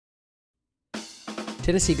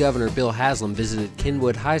Tennessee Governor Bill Haslam visited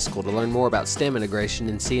Kenwood High School to learn more about STEM integration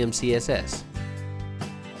in CMCSS.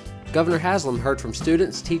 Governor Haslam heard from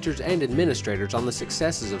students, teachers, and administrators on the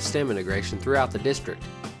successes of STEM integration throughout the district.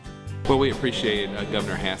 Well, we appreciate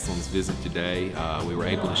Governor Haslam's visit today. We were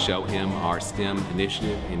able to show him our STEM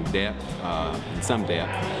initiative in some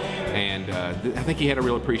depth, and I think he had a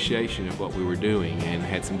real appreciation of what we were doing and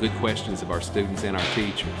had some good questions of our students and our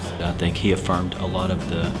teachers. I think he affirmed a lot of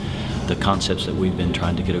the concepts that we've been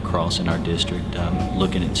trying to get across in our district.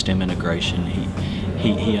 Looking at STEM integration,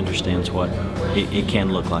 he understands what it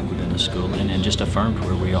can look like within a school, and just affirmed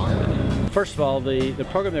where we are with it. First of all, the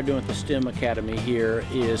program they're doing with the STEM Academy here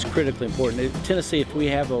is critically important. In Tennessee, if we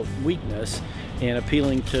have a weakness in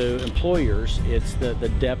appealing to employers, it's the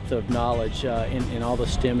depth of knowledge in all the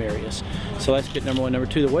STEM areas. So that's good, number one. Number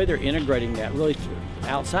two, the way they're integrating that really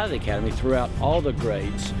outside of the academy throughout all the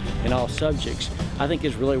grades and all subjects, I think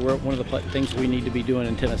is really one of the things we need to be doing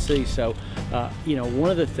in Tennessee. So, you know, one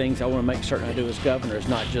of the things I want to make certain I do as governor is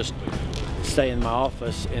not just stay in my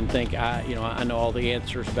office and think I know all the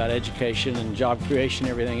answers about education and job creation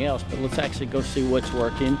and everything else, but let's actually go see what's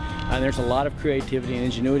working. And there's a lot of creativity and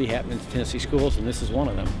ingenuity happening in Tennessee schools, and this is one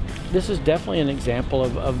of them. This is definitely an example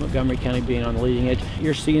of Montgomery County being on the leading edge.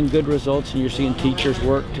 You're seeing good results, and you're seeing teachers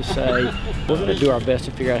work to say, we're going to do our best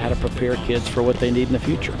to figure out how to prepare kids for what they need in the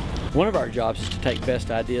future. One of our jobs is to take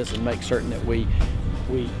best ideas and make certain that we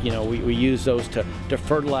use those to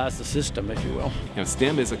fertilize the system, if you will. You know,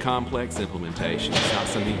 STEM is a complex implementation. It's not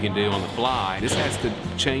something you can do on the fly. This has to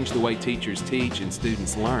change the way teachers teach and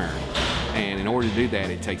students learn. And in order to do that,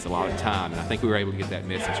 it takes a lot of time. And I think we were able to get that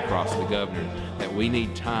message across to the governor that we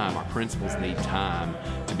need time, our principals need time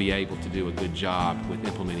to be able to do a good job with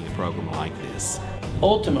implementing a program like this.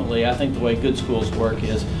 Ultimately, I think the way good schools work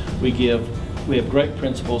is we have great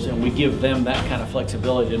principals, and we give them that kind of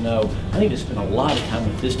flexibility to know, I need to spend a lot of time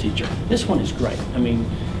with this teacher. This one is great. I mean,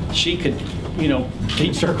 she could,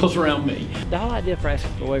 teach circles around me. The whole idea for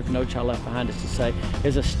Asking for a Waiver for No Child Left Behind is to say,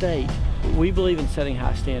 as a state, we believe in setting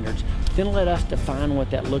high standards. Then let us define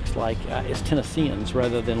what that looks like as Tennesseans,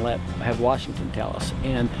 rather than have Washington tell us.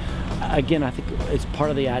 And again, I think it's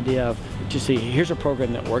part of the idea of just see, here's a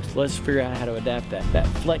program that works, let's figure out how to adapt that. That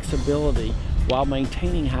flexibility while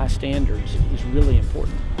maintaining high standards is really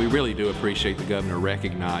important. We really do appreciate the governor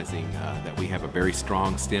recognizing that we have a very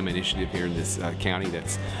strong STEM initiative here in this county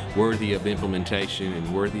that's worthy of implementation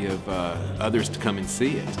and worthy of others to come and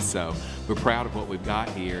see it. So we're proud of what we've got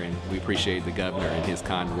here, and we appreciate the governor and his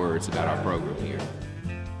kind words about our program here.